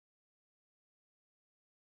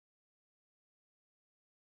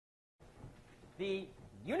the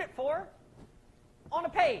Unit 4 on a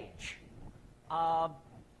page.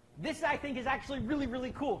 This, I think, is actually really,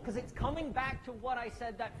 really cool because it's coming back to what I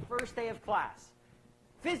said that first day of class.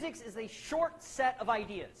 Physics is a short set of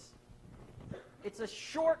ideas. It's a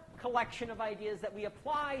short collection of ideas that we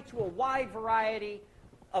apply to a wide variety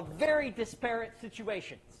of very disparate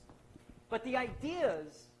situations. But the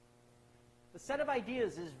ideas, the set of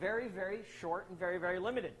ideas is very, very short and very, very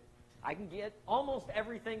limited. I can get almost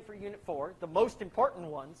everything for Unit 4, the most important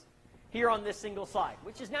ones, here on this single slide,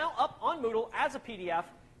 which is now up on Moodle as a PDF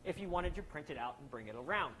if you wanted to print it out and bring it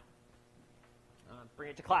around. Bring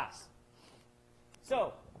it to class.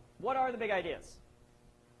 So, what are the big ideas?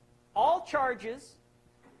 All charges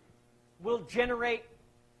will generate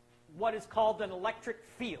what is called an electric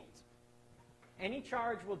field. Any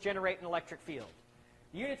charge will generate an electric field.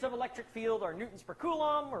 The units of electric field are newtons per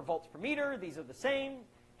coulomb or volts per meter. These are the same.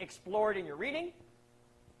 Explored in your reading.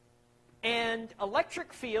 And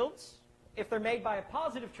electric fields, if they're made by a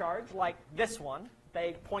positive charge, like this one,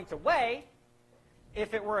 they point away.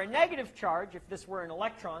 If it were a negative charge, if this were an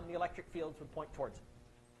electron, the electric fields would point towards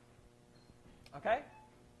it. Okay?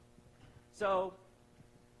 So,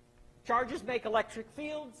 charges make electric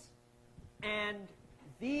fields, and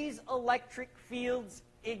these electric fields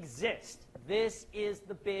exist. This is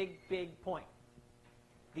the big, big point.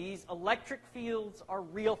 These electric fields are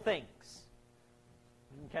real things.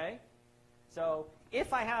 Okay? So,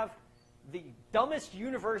 if I have the dumbest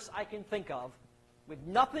universe I can think of, with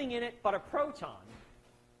nothing in it but a proton,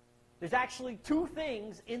 there's actually two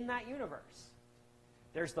things in that universe.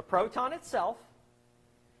 There's the proton itself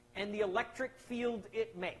and the electric field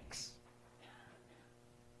it makes.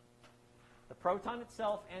 The proton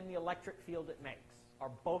itself and the electric field it makes are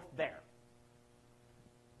both there.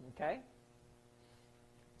 Okay?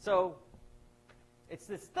 So, it's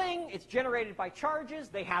this thing. It's generated by charges.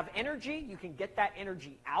 They have energy. You can get that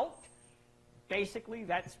energy out. Basically,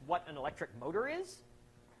 that's what an electric motor is.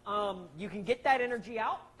 You can get that energy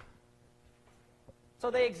out. So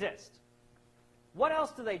they exist. What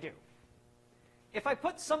else do they do? If I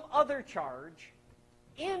put some other charge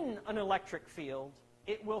in an electric field,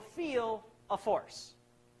 it will feel a force.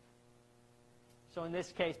 So in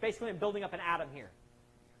this case, basically I'm building up an atom here.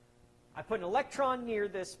 I put an electron near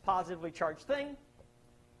this positively charged thing,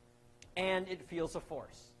 and it feels a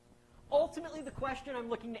force. Ultimately, the question I'm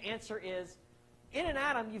looking to answer is, in an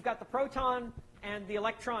atom, you've got the proton and the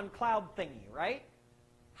electron cloud thingy, right?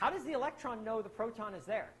 How does the electron know the proton is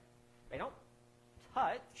there? They don't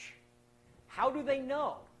touch. How do they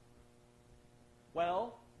know?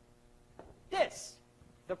 Well, this.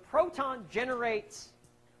 The proton generates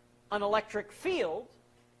an electric field,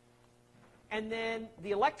 and then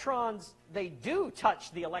the electrons, they do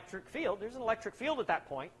touch the electric field. There's an electric field at that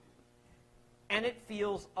point, and it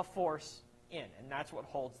feels a force in, and that's what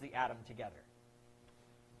holds the atom together.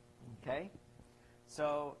 Okay?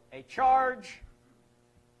 So a charge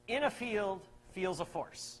in a field feels a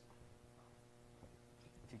force.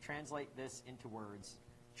 To translate this into words,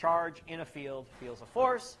 charge in a field feels a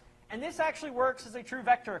force, and this actually works as a true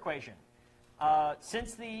vector equation.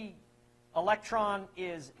 Since the electron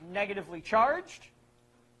is negatively charged,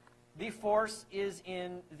 the force is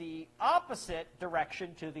in the opposite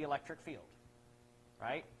direction to the electric field,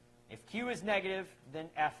 right? If Q is negative, then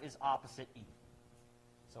F is opposite E.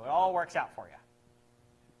 So it all works out for you.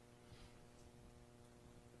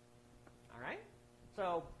 All right?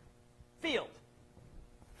 So, field.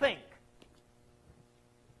 Think.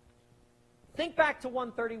 Think back to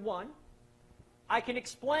 131. I can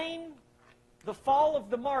explain the fall of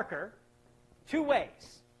the marker two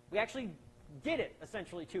ways. We actually did it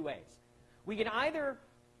essentially two ways. We can either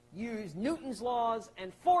use Newton's laws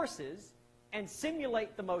and forces and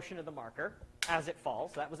simulate the motion of the marker as it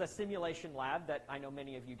falls. That was a simulation lab that I know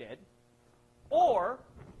many of you did. Or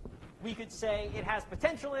we could say it has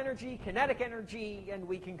potential energy, kinetic energy, and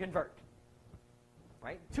we can convert.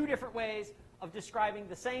 Right? Two different ways of describing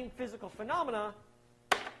the same physical phenomena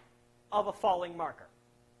of a falling marker.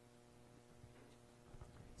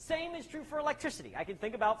 Same is true for electricity. I can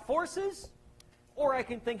think about forces, or I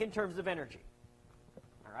can think in terms of energy.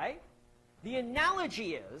 All right? The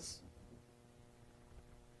analogy is,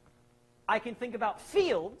 I can think about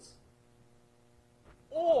fields,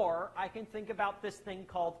 or I can think about this thing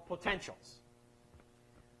called potentials.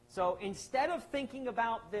 So instead of thinking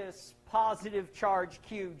about this positive charge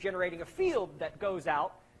Q generating a field that goes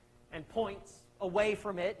out and points away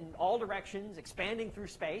from it in all directions, expanding through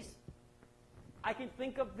space, I can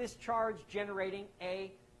think of this charge generating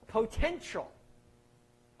a potential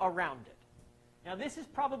around it. Now, this is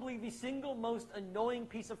probably the single most annoying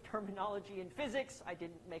piece of terminology in physics. I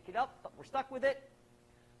didn't make it up, but we're stuck with it.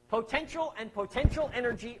 Potential and potential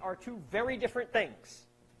energy are two very different things.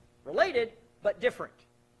 Related, but different.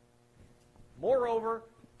 Moreover,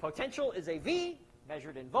 potential is a V,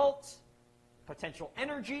 measured in volts. Potential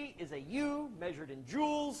energy is a U, measured in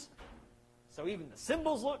joules. So even the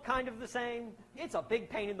symbols look kind of the same. It's a big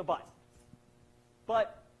pain in the butt.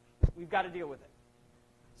 But we've got to deal with it.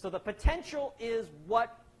 So the potential is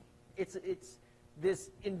what, it's this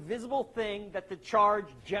invisible thing that the charge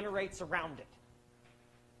generates around it.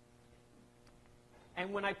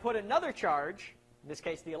 And when I put another charge, in this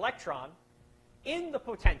case the electron, in the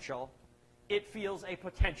potential, it feels a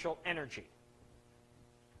potential energy.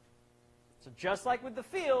 So just like with the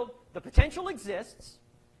field, the potential exists.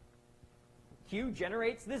 Q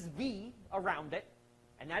generates this V around it,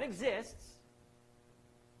 and that exists.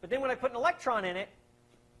 But then when I put an electron in it,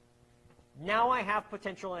 now I have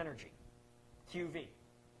potential energy, QV.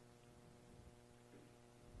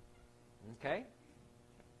 Okay?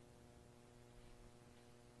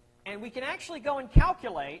 And we can actually go and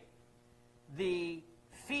calculate the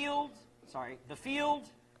field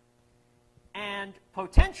and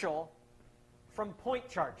potential from point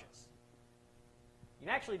charges. You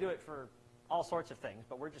can actually do it for all sorts of things,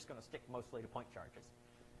 but we're just going to stick mostly to point charges.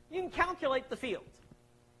 You can calculate the field.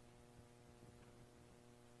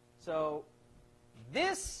 So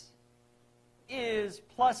this is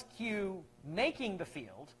plus Q making the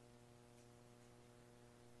field,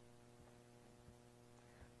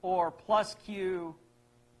 or plus Q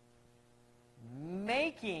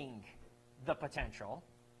making the potential.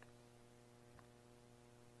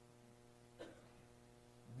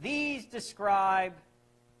 These describe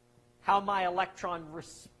how my electron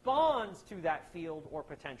responds to that field or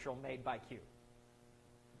potential made by Q.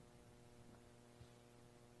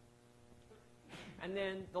 And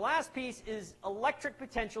then the last piece is electric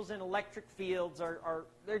potentials and electric fields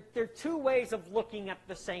they're two ways of looking at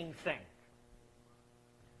the same thing.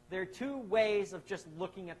 They're two ways of just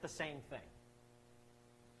looking at the same thing.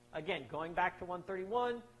 Again, going back to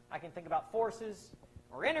 131, I can think about forces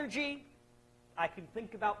or energy. I can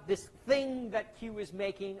think about this thing that Q is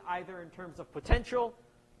making either in terms of potential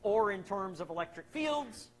or in terms of electric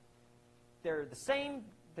fields. They're the same.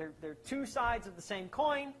 They're two sides of the same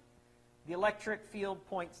coin. The electric field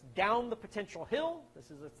points down the potential hill.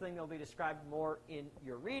 This is a thing that will be described more in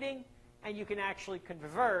your reading. And you can actually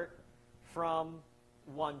convert from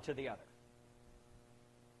one to the other.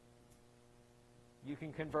 You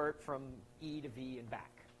can convert from E to V and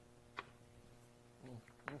back.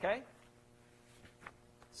 Okay?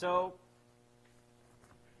 So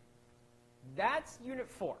that's Unit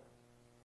 4.